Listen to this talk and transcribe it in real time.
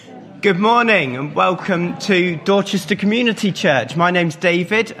Good morning and welcome to Dorchester Community Church. My name's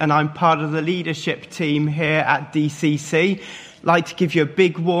David and I'm part of the leadership team here at DCC. I'd like to give you a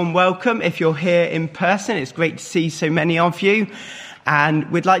big warm welcome if you're here in person. It's great to see so many of you.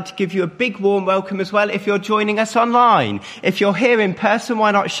 And we'd like to give you a big warm welcome as well if you're joining us online. If you're here in person, why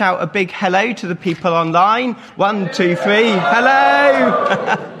not shout a big hello to the people online? 1, 2, 3,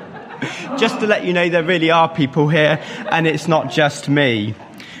 hello! Just to let you know there really are people here and it's not just me.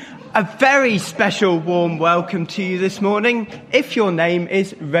 A very special warm welcome to you this morning if your name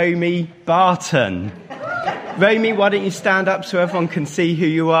is Romy Barton. Romy, why don't you stand up so everyone can see who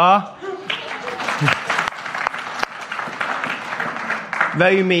you are?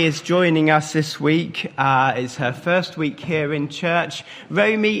 Romy is joining us this week. It's her first week here in church.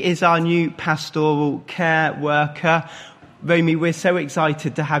 Romy is our new pastoral care worker. Romy, we're so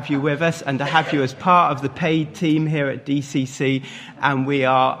excited to have you with us and to have you as part of the paid team here at DCC, and we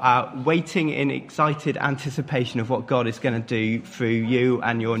are waiting in excited anticipation of what God is going to do through you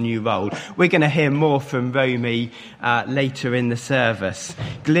and your new role. We're going to hear more from Romy later in the service.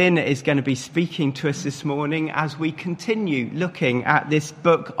 Glyn is going to be speaking to us this morning as we continue looking at this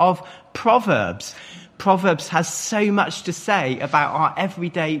book of Proverbs. Proverbs has so much to say about our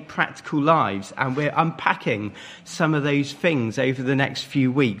everyday practical lives, and we're unpacking some of those things over the next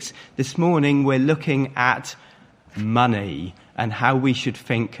few weeks. This morning we're looking at money and how we should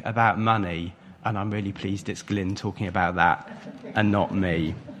think about money, and I'm really pleased it's Glyn talking about that and not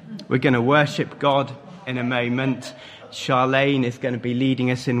me. We're going to worship God in a moment. Charlene is going to be leading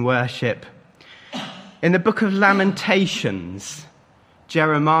us in worship. In the book of Lamentations,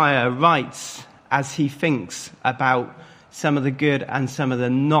 Jeremiah writes as he thinks about some of the good and some of the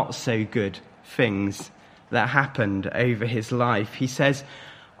not so good things that happened over his life. He says,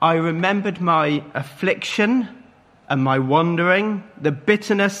 I remembered my affliction and my wandering, the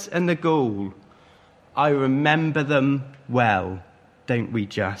bitterness and the gall. I remember them well, don't we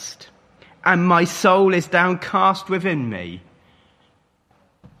just? And my soul is downcast within me.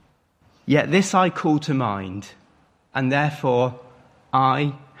 Yet this I call to mind, and therefore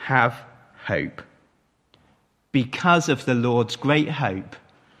I have hope. Because of the Lord's great hope,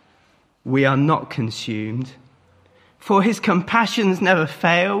 we are not consumed. For his compassions never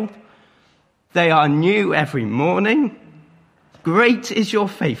fail. They are new every morning. Great is your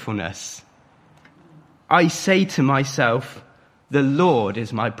faithfulness. I say to myself, the Lord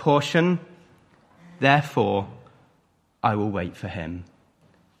is my portion. Therefore, I will wait for him.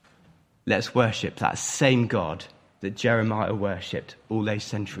 Let's worship that same God that Jeremiah worshipped all those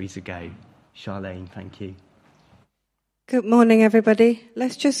centuries ago. Charlene, thank you. Good morning, everybody.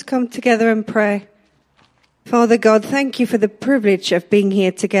 Let's just come together and pray. Father God, thank you for the privilege of being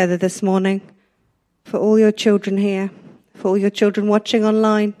here together this morning, for all your children here, for all your children watching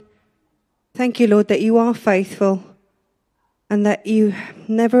online. Thank you, Lord, that you are faithful and that you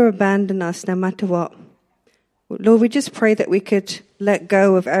never abandon us no matter what. Lord, we just pray that we could let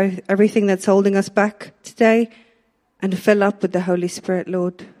go of everything that's holding us back today and fill up with the Holy Spirit,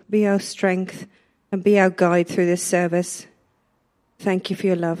 Lord. Be our strength and be our guide through this service. Thank you for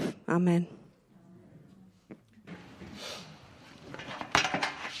your love. Amen.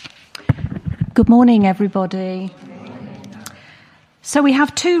 Good morning, everybody. So we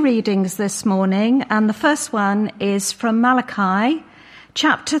have two readings this morning, and the first one is from Malachi,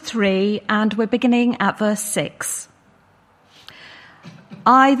 chapter 3, and we're beginning at verse 6.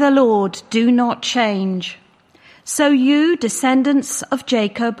 I, the Lord, do not change. So you, descendants of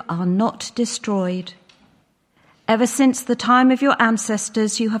Jacob, are not destroyed. Ever since the time of your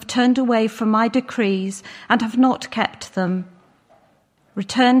ancestors, you have turned away from my decrees and have not kept them.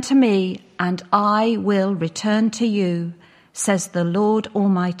 Return to me, and I will return to you, says the Lord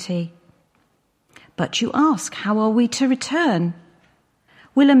Almighty. But you ask, how are we to return?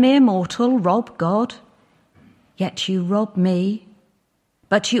 Will a mere mortal rob God? Yet you rob me.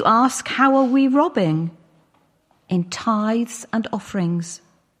 But you ask, how are we robbing? In tithes and offerings.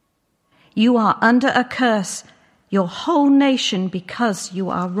 You are under a curse, your whole nation, because you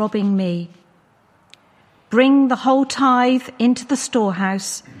are robbing me. Bring the whole tithe into the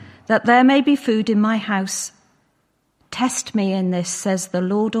storehouse, that there may be food in my house. Test me in this, says the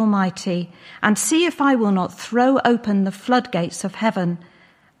Lord Almighty, and see if I will not throw open the floodgates of heaven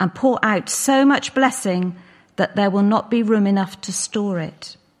and pour out so much blessing that there will not be room enough to store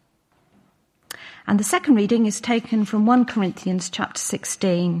it. And the second reading is taken from 1 Corinthians chapter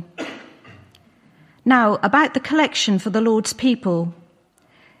 16. Now, about the collection for the Lord's people.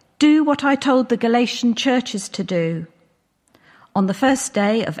 Do what I told the Galatian churches to do. On the first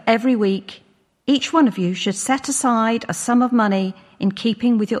day of every week, each one of you should set aside a sum of money in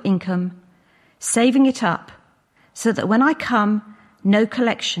keeping with your income, saving it up, so that when I come, no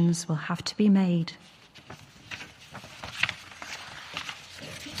collections will have to be made.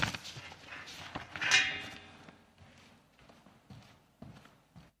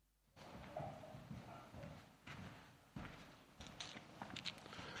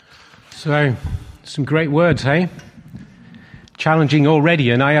 So, some great words, hey? Challenging already,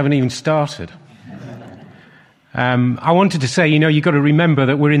 and I haven't even started. I wanted to say, you've got to remember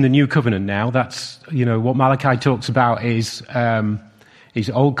that we're in the new covenant now. That's, what Malachi talks about is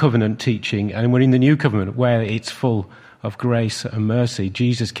old covenant teaching, and we're in the new covenant where it's full of grace and mercy.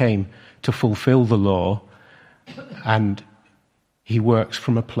 Jesus came to fulfill the law, and he works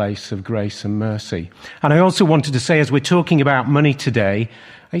from a place of grace and mercy. And I also wanted to say, as we're talking about money today,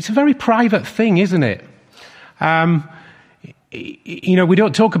 it's a very private thing, isn't it? We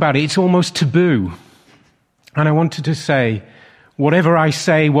don't talk about it. It's almost taboo. And I wanted to say, whatever I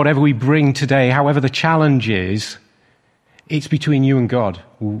say, whatever we bring today, however the challenge is, it's between you and God.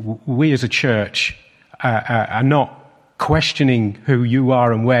 We as a church are not questioning who you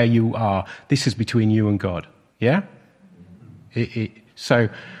are and where you are. This is between you and God. Yeah? So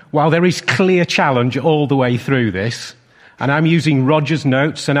while there is clear challenge all the way through this, and I'm using Roger's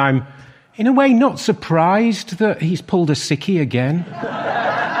notes, and I'm, in a way, not surprised that he's pulled a sickie again.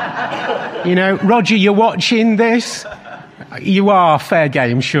 Roger, you're watching this? You are, fair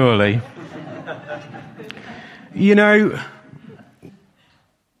game, surely.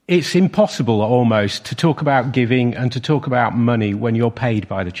 It's impossible almost to talk about giving and to talk about money when you're paid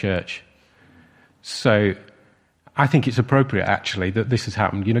by the church. So I think it's appropriate, actually, that this has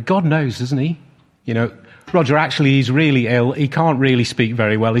happened. God knows, doesn't he? Roger, actually, he's really ill. He can't really speak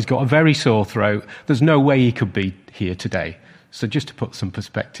very well. He's got a very sore throat. There's no way he could be here today. So just to put some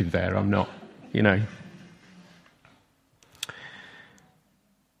perspective there, I'm not,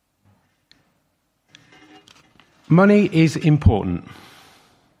 Money is important.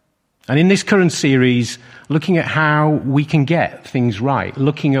 And in this current series, looking at how we can get things right,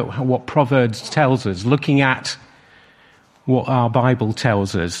 looking at what Proverbs tells us, looking at what our Bible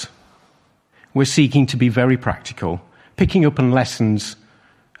tells us, we're seeking to be very practical, picking up on lessons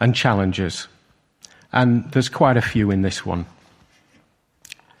and challenges. And there's quite a few in this one.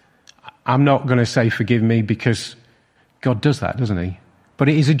 I'm not going to say forgive me because God does that, doesn't he? But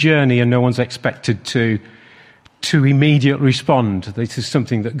it is a journey and no one's expected to immediately respond. This is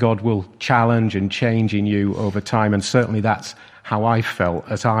something that God will challenge and change in you over time. And certainly that's how I felt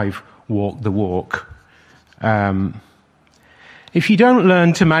as I've walked the walk. If you don't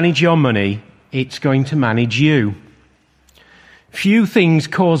learn to manage your money, it's going to manage you. Few things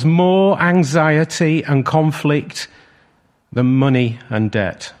cause more anxiety and conflict than money and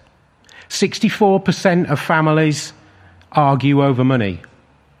debt. 64% of families argue over money.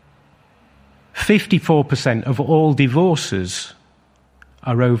 54% of all divorces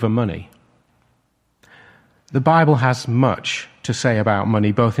are over money. The Bible has much to say about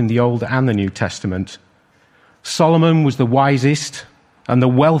money, both in the Old and the New Testament. Solomon was the wisest and the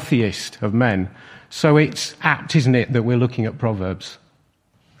wealthiest of men. So it's apt, isn't it, that we're looking at Proverbs.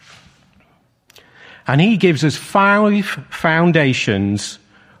 And he gives us 5 foundations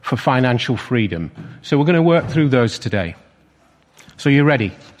for financial freedom. So we're going to work through those today. So you're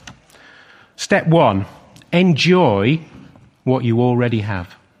ready? Step 1, enjoy what you already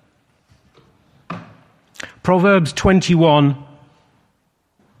have. Proverbs 21,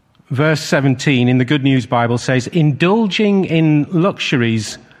 verse 17 in the Good News Bible says, indulging in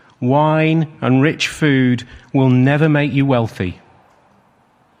luxuries, wine and rich food will never make you wealthy.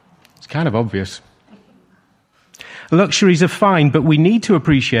 It's kind of obvious. Luxuries are fine, but we need to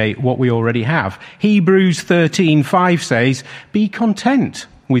appreciate what we already have. Hebrews 13:5 says, be content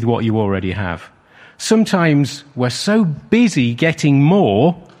with what you already have. Sometimes we're so busy getting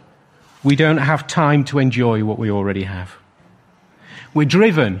more, we don't have time to enjoy what we already have. We're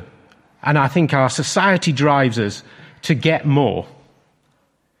driven, and I think our society drives us to get more,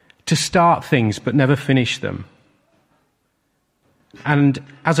 to start things but never finish them. And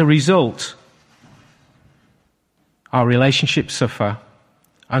as a result, our relationships suffer,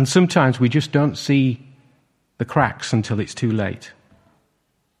 and sometimes we just don't see the cracks until it's too late.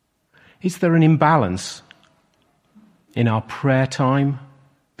 Is there an imbalance in our prayer time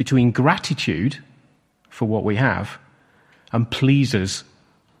between gratitude for what we have and pleasers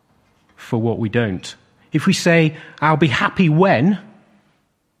for what we don't? If we say, I'll be happy when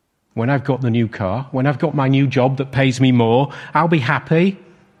I've got the new car, when I've got my new job that pays me more, I'll be happy.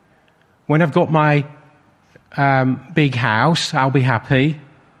 When I've got my big house, I'll be happy.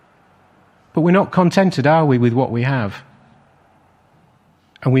 But we're not contented, are we, with what we have?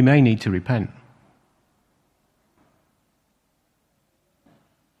 And we may need to repent.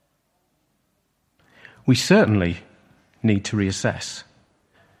 We certainly need to reassess.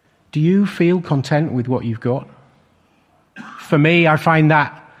 Do you feel content with what you've got? For me, I find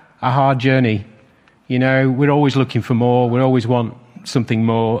that a hard journey. You know, we're always looking for more. We always want something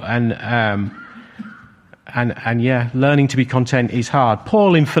more. And learning to be content is hard.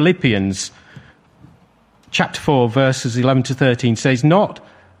 Paul in Philippians chapter 4, verses 11 to 13 says, "Not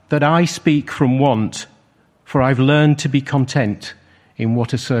that I speak from want, for I've learned to be content in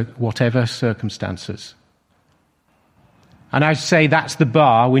whatever circumstances." And I say that's the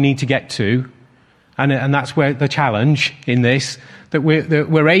bar we need to get to, and that's where the challenge in this, that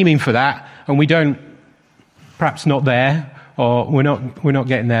we're aiming for that, and we don't, perhaps not there, or we're not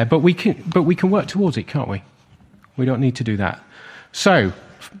getting there, but we can work towards it, can't we? We don't need to do that. So,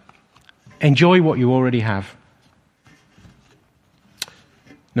 enjoy what you already have.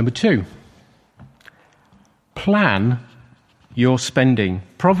 Number 2, plan your spending.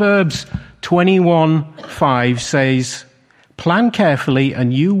 Proverbs 21:5 says, "Plan carefully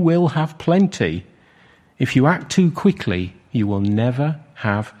and you will have plenty. If you act too quickly, you will never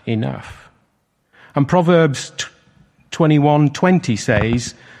have enough." And Proverbs 21:20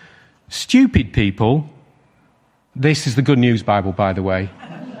 says, "Stupid people," this is the Good News Bible, by the way,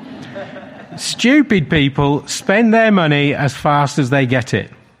 "stupid people spend their money as fast as they get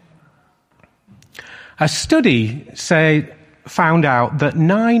it." A study found out that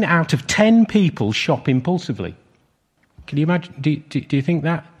 9 out of 10 people shop impulsively. Can you imagine? Do you think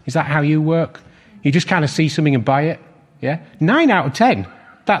that? Is that how you work? You just kind of see something and buy it? Yeah? 9 out of 10.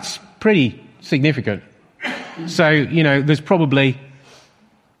 That's pretty significant. So, you know, there's probably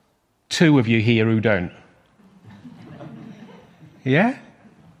 2 of you here who don't. Yeah?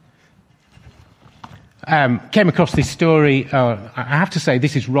 Came across this story. I have to say,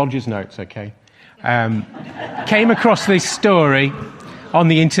 this is Roger's notes, okay? Came across this story on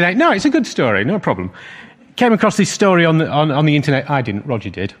the internet. No, it's a good story, no problem. Came across this story on the internet. I didn't,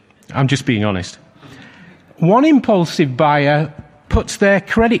 Roger did. I'm just being honest. One impulsive buyer puts their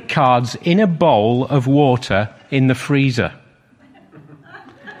credit cards in a bowl of water in the freezer.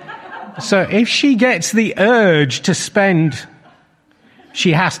 So if she gets the urge to spend,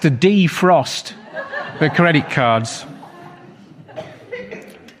 she has to defrost the credit cards.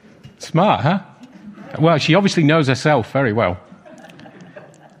 Smart, huh? Well, she obviously knows herself very well.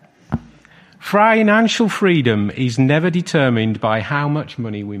 Financial freedom is never determined by how much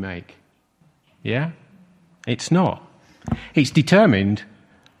money we make. Yeah? It's not. It's determined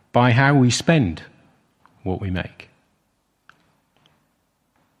by how we spend what we make.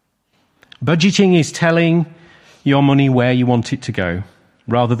 Budgeting is telling your money where you want it to go,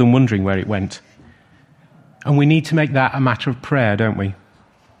 rather than wondering where it went. And we need to make that a matter of prayer, don't we?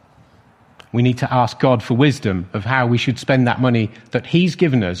 We need to ask God for wisdom of how we should spend that money that He's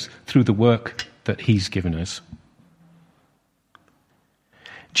given us through the work that He's given us.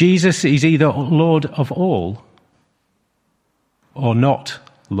 Jesus is either Lord of all or not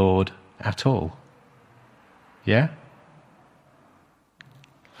Lord at all. Yeah?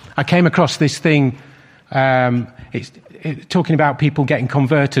 I came across this thing, it's talking about people getting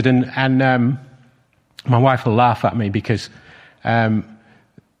converted, and my wife will laugh at me because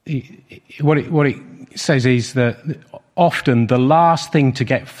what it says is that often the last thing to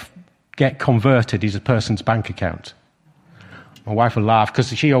get converted is a person's bank account. My wife will laugh because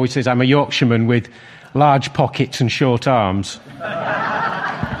she always says I'm a Yorkshireman with large pockets and short arms.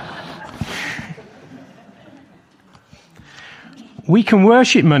 We can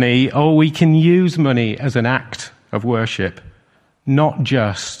worship money, or we can use money as an act of worship, not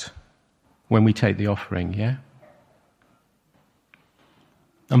just when we take the offering, yeah?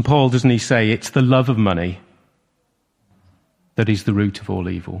 And Paul, doesn't he say, it's the love of money that is the root of all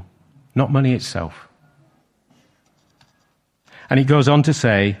evil, not money itself. And he goes on to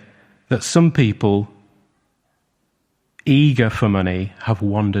say that some people eager for money have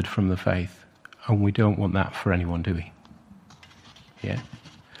wandered from the faith, and we don't want that for anyone, do we? Yeah.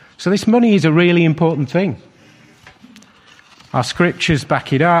 So this money is a really important thing. Our scriptures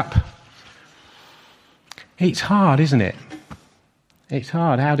back it up. It's hard, isn't it? It's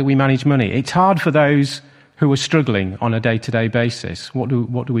hard. How do we manage money? It's hard for those who are struggling on a day-to-day basis. What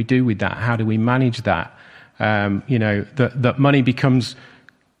do we do with that? How do we manage that? That money becomes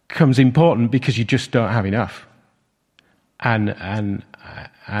important because you just don't have enough. And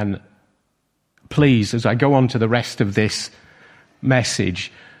please, as I go on to the rest of this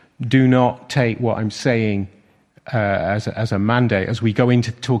message, do not take what I'm saying as a mandate, as we go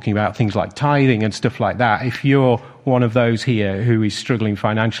into talking about things like tithing and stuff like that, if you're one of those here who is struggling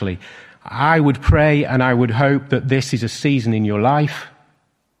financially, I would pray and I would hope that this is a season in your life,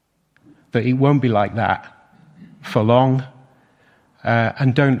 that it won't be like that for long,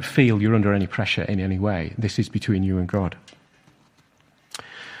 and don't feel you're under any pressure in any way. This is between you and God.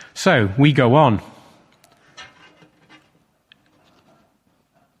 So, we go on.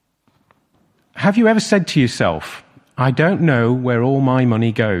 Have you ever said to yourself, I don't know where all my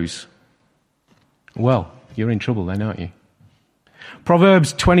money goes? Well, you're in trouble then, aren't you?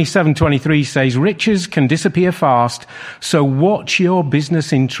 Proverbs 27:23 says, riches can disappear fast, so watch your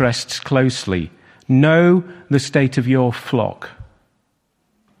business interests closely. Know the state of your flock.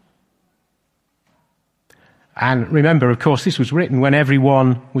 And remember, of course, this was written when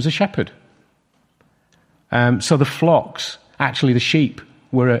everyone was a shepherd. So the flocks, actually the sheep,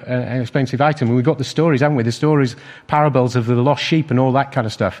 were an expensive item. And we've got the stories, haven't we? The stories, parables of the lost sheep and all that kind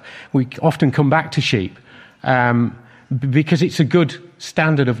of stuff. We often come back to sheep because it's a good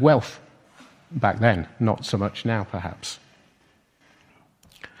standard of wealth back then, not so much now, perhaps.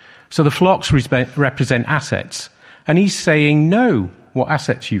 So the flocks represent assets. And he's saying, know what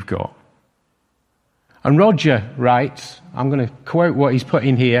assets you've got. And Roger writes, I'm going to quote what he's put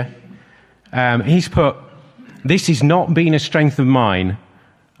in here. He's put, this is not been a strength of mine.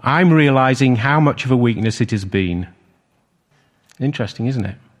 I'm realizing how much of a weakness it has been. Interesting, isn't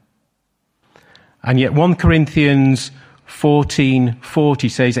it? And yet 1 Corinthians 14:40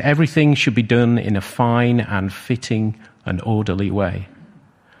 says everything should be done in a fine and fitting and orderly way.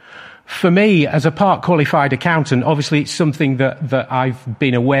 For me, as a part-qualified accountant, obviously it's something that I've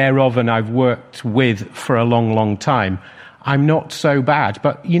been aware of and I've worked with for a long, long time. I'm not so bad.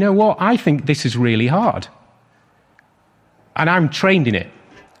 But you know what? I think this is really hard. And I'm trained in it.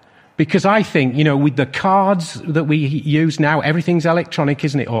 Because I think, with the cards that we use now, everything's electronic,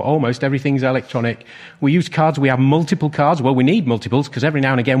 isn't it? Or almost everything's electronic. We use cards, we have multiple cards. Well, we need multiples, because every now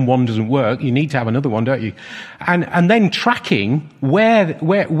and again one doesn't work. You need to have another one, don't you? And then tracking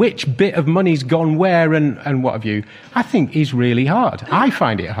which bit of money's gone where and what have you, I think is really hard. I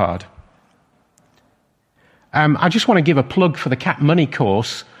find it hard. I just want to give a plug for the Cap Money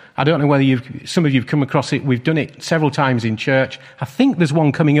course. I don't know whether some of you have come across it. We've done it several times in church. I think there's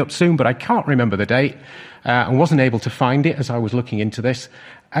one coming up soon, but I can't remember the date. I wasn't able to find it as I was looking into this.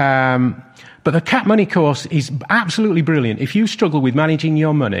 But the Cap Money course is absolutely brilliant. If you struggle with managing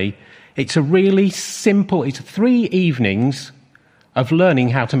your money, it's a really simple, it's 3 evenings of learning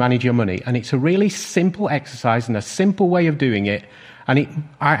how to manage your money. And it's a really simple exercise and a simple way of doing it. And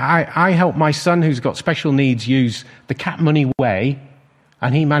I help my son who's got special needs use the Cap Money way.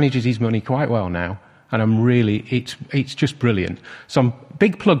 And he manages his money quite well now, and it's just brilliant. So,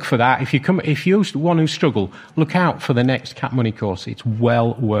 big plug for that. If you're one who struggle, look out for the next Cap Money course. It's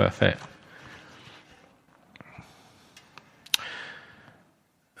well worth it.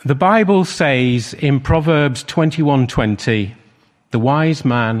 The Bible says in Proverbs 21:20, the wise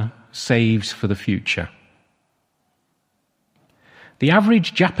man saves for the future. The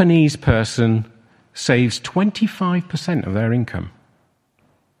average Japanese person saves 25% of their income.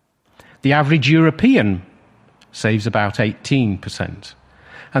 The average European saves about 18%.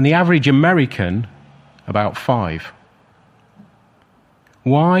 And the average American, about 5%.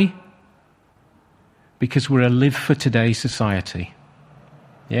 Why? Because we're a live-for-today society.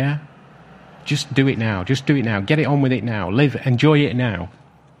 Yeah? Just do it now. Just do it now. Get it on with it now. Live, enjoy it now.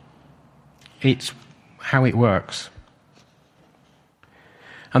 It's how it works.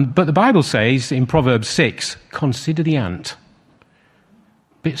 But the Bible says in Proverbs 6, consider the ant.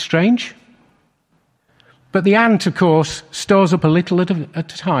 Bit strange. But the ant, of course, stores up a little at a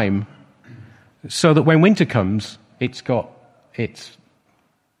time so that when winter comes, it's got its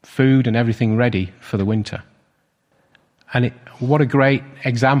food and everything ready for the winter. And what a great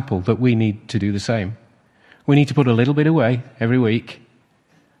example that we need to do the same. We need to put a little bit away every week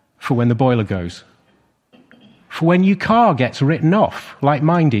for when the boiler goes. For when your car gets written off, like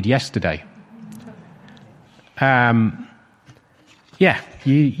mine did yesterday.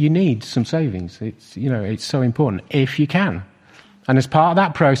 You need some savings. It's so important if you can. And as part of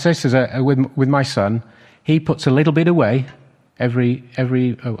that process, with my son, he puts a little bit away every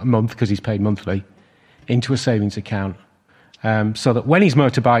month, because he's paid monthly, into a savings account, so that when his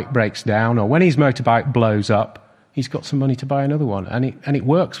motorbike breaks down or when his motorbike blows up, he's got some money to buy another one. And it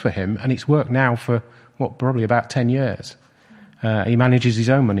works for him, and it's worked now for probably about 10 years. He manages his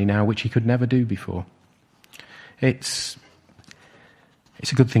own money now, which he could never do before. It's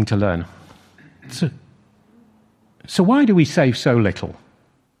a good thing to learn. So why do we save so little?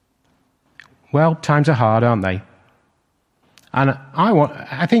 Well, times are hard, aren't they? And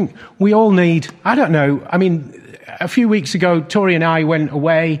I think we all need, I don't know, I mean, a few weeks ago, Tori and I went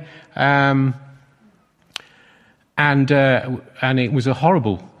away, and it was a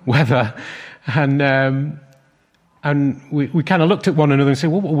horrible weather, and we kind of looked at one another and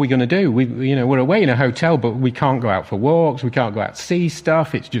said, well, what are we going to do? We're away in a hotel, but we can't go out for walks, we can't go out to see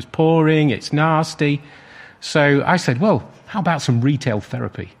stuff, it's just pouring, it's nasty. So I said, well, how about some retail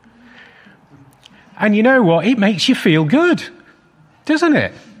therapy? And you know what? It makes you feel good, doesn't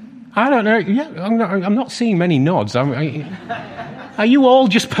it? I don't know. Yeah, I'm not seeing many nods. Are you all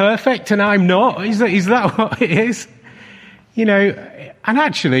just perfect and I'm not? Is that what it is? And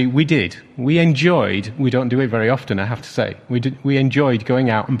actually we did. We enjoyed, we don't do it very often, I have to say. We enjoyed going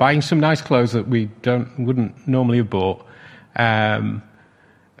out and buying some nice clothes that we wouldn't normally have bought.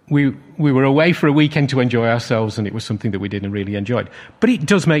 We were away for a weekend to enjoy ourselves, and it was something that we did and really enjoyed. But it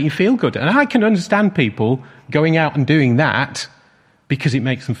does make you feel good. And I can understand people going out and doing that because it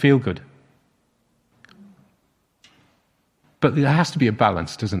makes them feel good. But there has to be a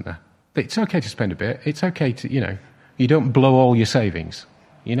balance, doesn't there? It's okay to spend a bit. It's okay to, you don't blow all your savings.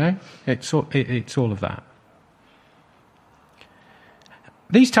 It's all of that.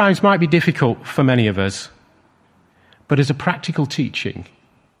 These times might be difficult for many of us, but as a practical teaching,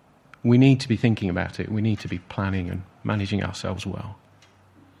 we need to be thinking about it. We need to be planning and managing ourselves well.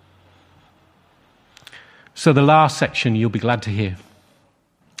 So the last section you'll be glad to hear.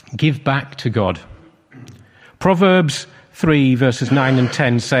 Give back to God. Proverbs 3 verses 9 and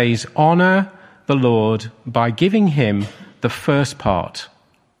 10 says, "Honour the Lord by giving him the first part,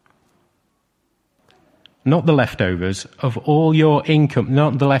 not the leftovers, of all your income."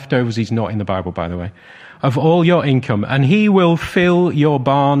 Not the leftovers is not in the Bible, by the way. "Of all your income, and he will fill your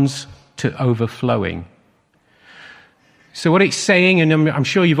barns to overflowing." So what it's saying, and I'm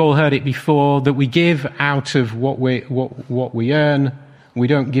sure you've all heard it before, that we give out of what we earn. We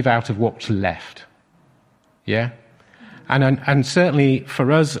don't give out of what's left. Yeah? And certainly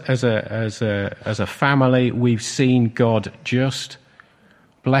for us as a family, we've seen God just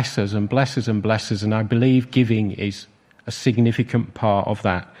bless us and bless us and bless us, and I believe giving is a significant part of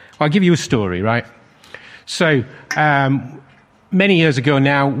that. I'll give you a story, right? So many years ago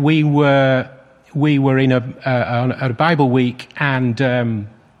now, we were in a Bible week, and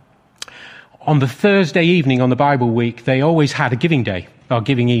on the Thursday evening on the Bible week, they always had a giving day or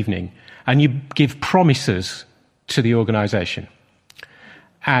giving evening, and you give promises to the organisation.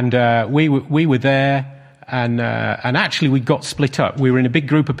 And we were there, and actually we got split up. We were in a big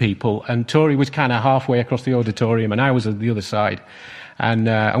group of people, and Tori was kind of halfway across the auditorium, and I was at the other side.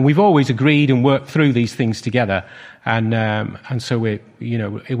 And we've always agreed and worked through these things together. And so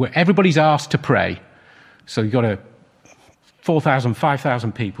everybody's asked to pray. So you've got 4,000,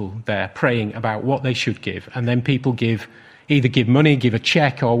 5,000 people there praying about what they should give. And then people either give money, give a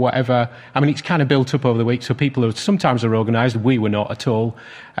check or whatever. I mean, it's kind of built up over the week. So people sometimes are organised. We were not at all.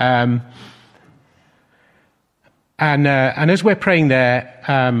 And as we're praying there,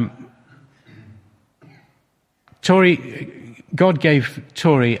 God gave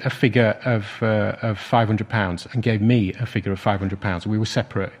Tori a figure of £500 and gave me a figure of £500. We were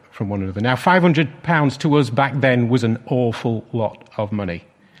separate from one another. Now, £500 to us back then was an awful lot of money.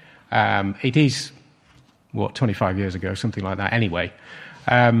 It is, 25 years ago, something like that anyway.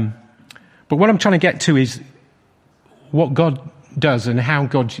 But what I'm trying to get to is what God does and how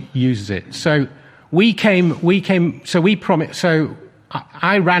God uses it. So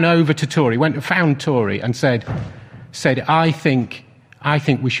I ran over to Tori, went and found Tori and said, I think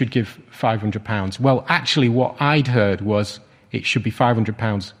we should give £500. Well, actually, what I'd heard was it should be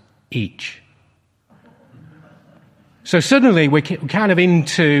 £500 each. So suddenly we're kind of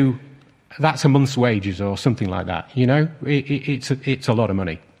into, that's a month's wages or something like that. It's a lot of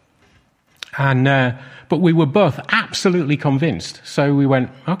money. But we were both absolutely convinced. So we went,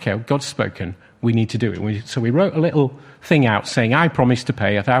 okay, God's spoken. We need to do it. So we wrote a little thing out saying, I promised to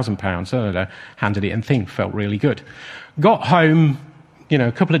pay £1,000, handed it, and thing felt really good. Got home,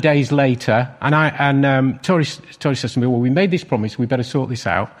 a couple of days later, and Tori says to me, well, we made this promise, we better sort this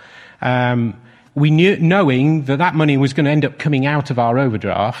out. We knew, knowing that money was going to end up coming out of our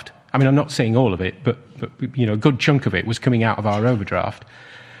overdraft. I mean, I'm not saying all of it, but a good chunk of it was coming out of our overdraft.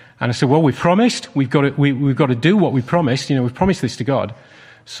 And I said, well, we've promised, we've got to do what we promised, we've promised this to God.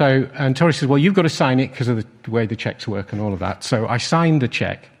 So, and Tori says, well, you've got to sign it because of the way the checks work and all of that. So I signed the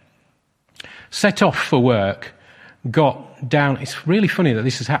check, set off for work, got down. It's really funny that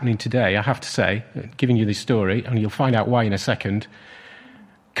this is happening today, I have to say, giving you this story, and you'll find out why in a second.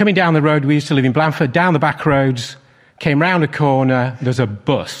 Coming down the road, we used to live in Blandford, down the back roads, came round a corner, there's a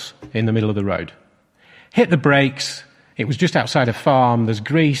bus in the middle of the road. Hit the brakes It was just outside a farm. There's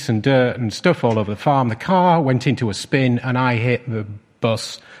grease and dirt and stuff all over the farm. The car went into a spin, and I hit the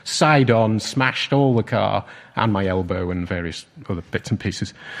bus side on, smashed all the car and my elbow and various other bits and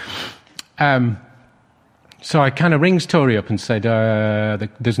pieces. So I kind of rings Tori up and said,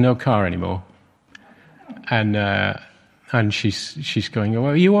 there's no car anymore. And she's going,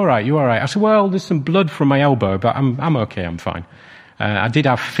 well, are you all right? You all right? I said, well, there's some blood from my elbow, but I'm okay. I'm fine. I did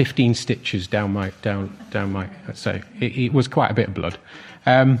have 15 stitches down my. So it was quite a bit of blood.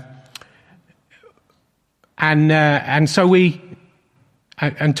 And so we.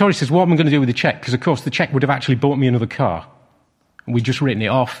 And Tori says, what am I going to do with the cheque? Because, of course, the cheque would have actually bought me another car. We'd just written it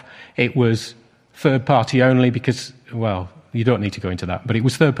off. It was third party only because, well, you don't need to go into that, but it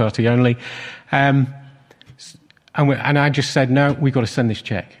was third party only. And I just said, no, we've got to send this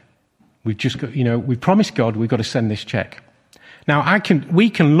cheque. We've just got, we promised God we've got to send this cheque. Now, we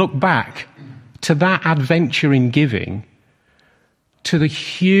can look back to that adventure in giving, to the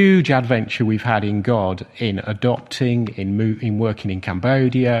huge adventure we've had in God, in adopting, in working in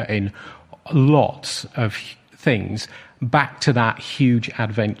Cambodia, in lots of things, back to that huge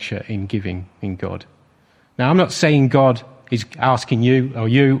adventure in giving in God. Now, I'm not saying God is asking you, or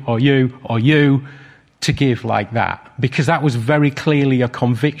you, or you, or you to give like that, because that was very clearly a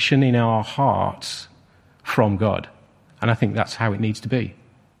conviction in our hearts from God. And I think that's how it needs to be.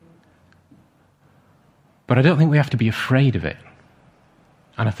 But I don't think we have to be afraid of it.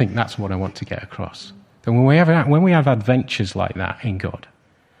 And I think that's what I want to get across. That when we have adventures like that in God,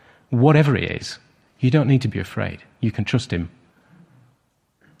 whatever it is, you don't need to be afraid. You can trust him.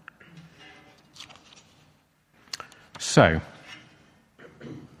 So,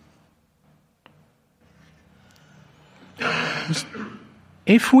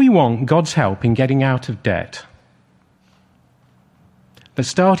 if we want God's help in getting out of debt, the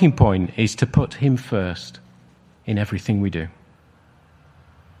starting point is to put him first in everything we do.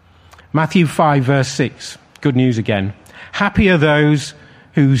 Matthew 5, verse 6, good news again. Happy are those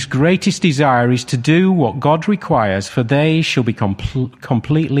whose greatest desire is to do what God requires, for they shall be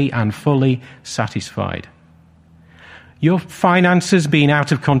completely and fully satisfied. Your finances being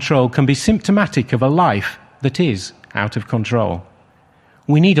out of control can be symptomatic of a life that is out of control.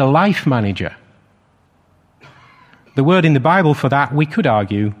 We need a life manager. The word in the Bible for that, we could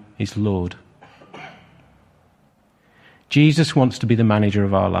argue, is Lord. Jesus wants to be the manager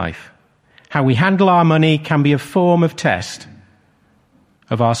of our life. How we handle our money can be a form of test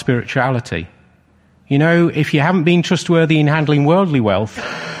of our spirituality. If you haven't been trustworthy in handling worldly wealth,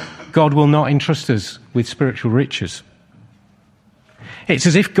 God will not entrust us with spiritual riches. It's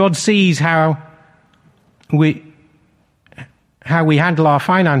as if God sees how we handle our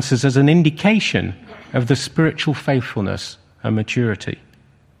finances as an indication of the spiritual faithfulness and maturity.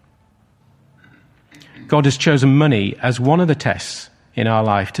 God has chosen money as one of the tests in our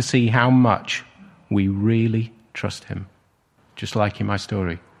life to see how much we really trust him. Just like in my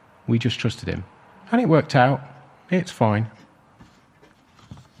story, we just trusted him. And it worked out. It's fine.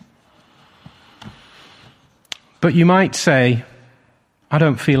 But you might say, I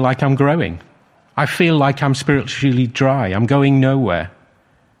don't feel like I'm growing. I feel like I'm spiritually dry. I'm going nowhere.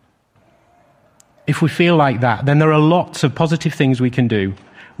 If we feel like that, then there are lots of positive things we can do.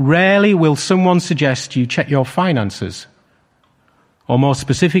 Rarely will someone suggest you check your finances, or more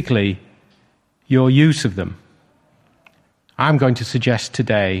specifically, your use of them. I'm going to suggest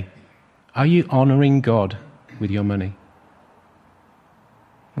today, are you honouring God with your money?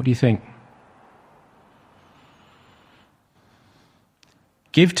 What do you think?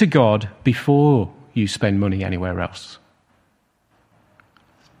 Give to God before you spend money anywhere else.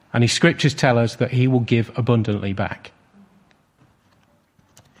 And his scriptures tell us that he will give abundantly back.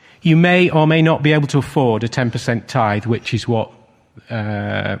 You may or may not be able to afford a 10% tithe, which is what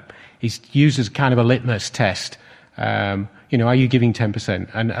is used as kind of a litmus test. Are you giving 10%?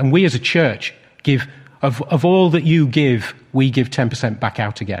 And we as a church give, of all that you give, we give 10% back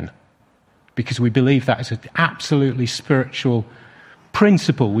out again. Because we believe that is an absolutely spiritual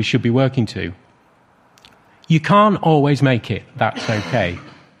principle we should be working to. You can't always make it. That's okay.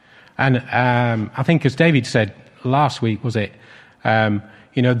 And I think, as David said last week, was it?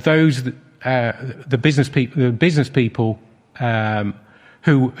 Those the business people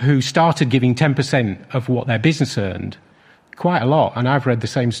who started giving 10% of what their business earned, quite a lot, and I've read the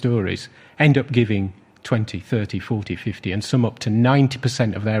same stories, end up giving 20, 30, 40, 50, and some up to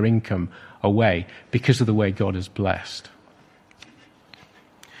 90% of their income away because of the way God has blessed.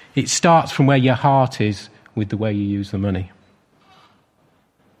 It starts from where your heart is with the way you use the money.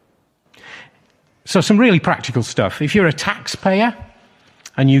 So some really practical stuff. If you're a taxpayer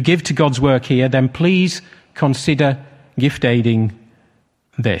and you give to God's work here, then please consider gift aiding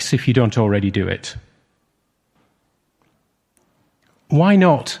this if you don't already do it. Why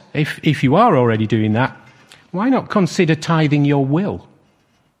not, if you are already doing that, why not consider tithing your will?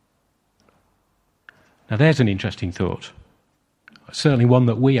 Now there's an interesting thought. Certainly one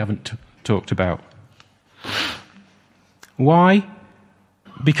that we haven't talked about. Why?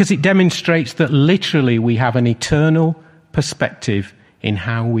 Because it demonstrates that literally we have an eternal perspective in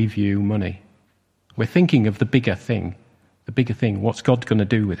how we view money. We're thinking of the bigger thing, what's God going to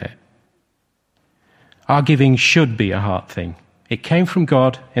do with it? Our giving should be a heart thing. It came from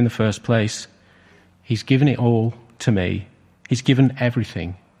God in the first place. He's given it all to me. He's given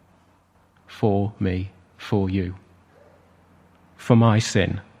everything for me, for you, for my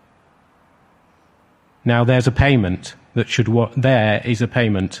sin. Now there's a payment that should warrant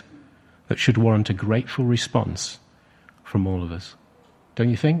a grateful response from all of us. Don't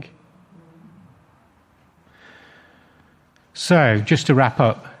you think? So, just to wrap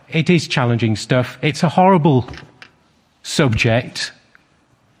up, it is challenging stuff. It's a horrible subject,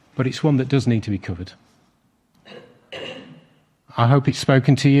 but it's one that does need to be covered. I hope it's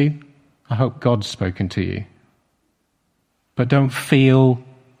spoken to you. I hope God's spoken to you. But don't feel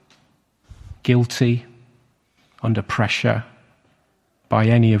guilty, under pressure by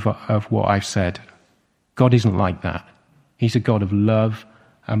any of what I've said. God isn't like that. He's a God of love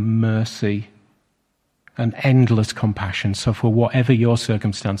and mercy and endless compassion. So for whatever your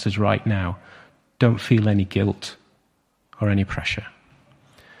circumstances right now, don't feel any guilt or any pressure.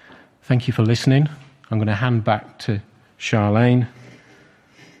 Thank you for listening. I'm going to hand back to Charlene,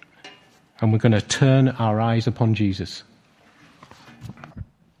 and we're going to turn our eyes upon Jesus.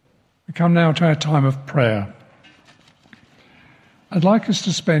 We come now to our time of prayer. I'd like us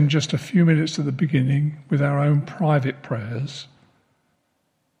to spend just a few minutes at the beginning with our own private prayers.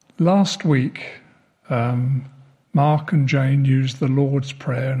 Last week, Mark and Jane used the Lord's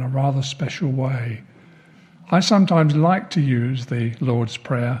Prayer in a rather special way. I sometimes like to use the Lord's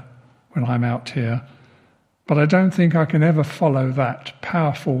Prayer when I'm out here, but I don't think I can ever follow that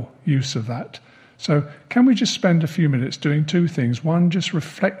powerful use of that. So can we just spend a few minutes doing two things? One, just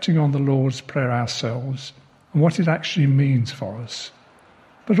reflecting on the Lord's Prayer ourselves and what it actually means for us.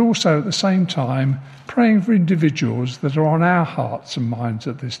 But also at the same time, praying for individuals that are on our hearts and minds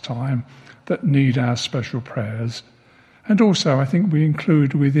at this time that need our special prayers. And also, I think we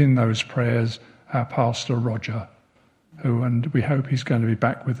include within those prayers our Pastor Roger, and we hope he's going to be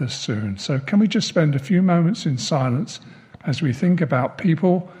back with us soon. So can we just spend a few moments in silence as we think about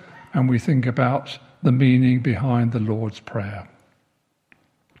people and we think about the meaning behind the Lord's Prayer.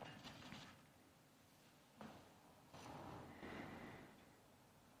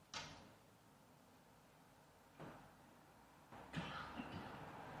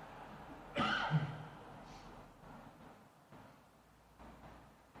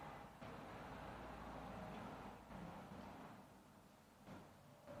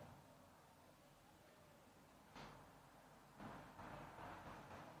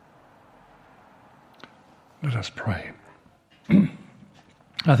 Let us pray.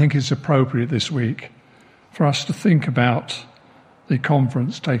 I think it's appropriate this week for us to think about the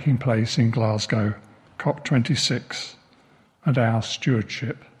conference taking place in Glasgow, COP26, and our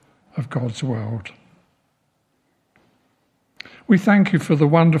stewardship of God's world. We thank you for the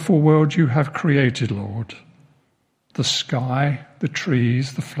wonderful world you have created, Lord. The sky, the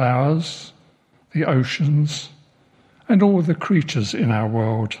trees, the flowers, the oceans, and all the creatures in our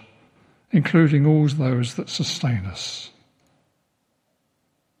world, including all those that sustain us.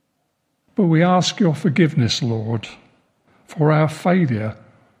 But we ask your forgiveness, Lord, for our failure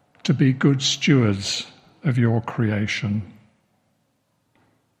to be good stewards of your creation.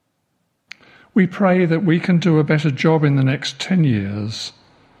 We pray that we can do a better job in the next 10 years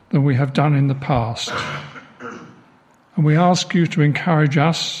than we have done in the past. And we ask you to encourage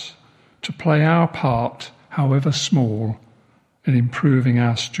us to play our part, however small, in improving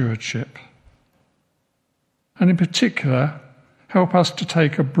our stewardship. And in particular, help us to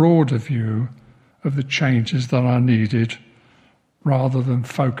take a broader view of the changes that are needed rather than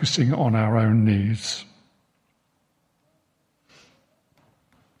focusing on our own needs.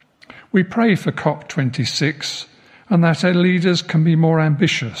 We pray for COP26 and that our leaders can be more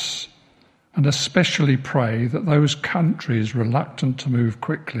ambitious, and especially pray that those countries reluctant to move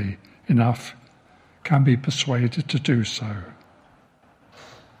quickly enough can be persuaded to do so.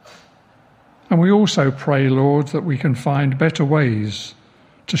 And we also pray, Lord, that we can find better ways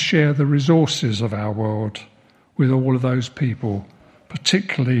to share the resources of our world with all of those people,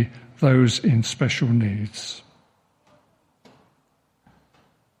 particularly those in special needs.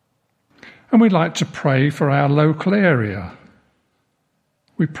 And we'd like to pray for our local area.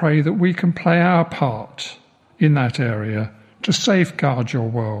 We pray that we can play our part in that area to safeguard your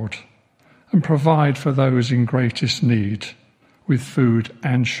world and provide for those in greatest need with food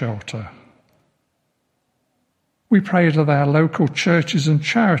and shelter. We pray that our local churches and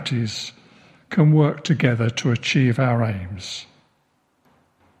charities can work together to achieve our aims.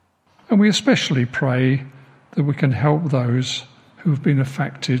 And we especially pray that we can help those who have been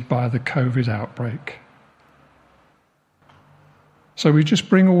affected by the COVID outbreak. So we just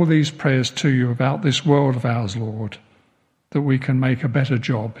bring all these prayers to you about this world of ours, Lord, that we can make a better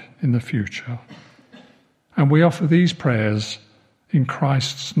job in the future. And we offer these prayers in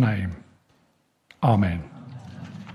Christ's name. Amen.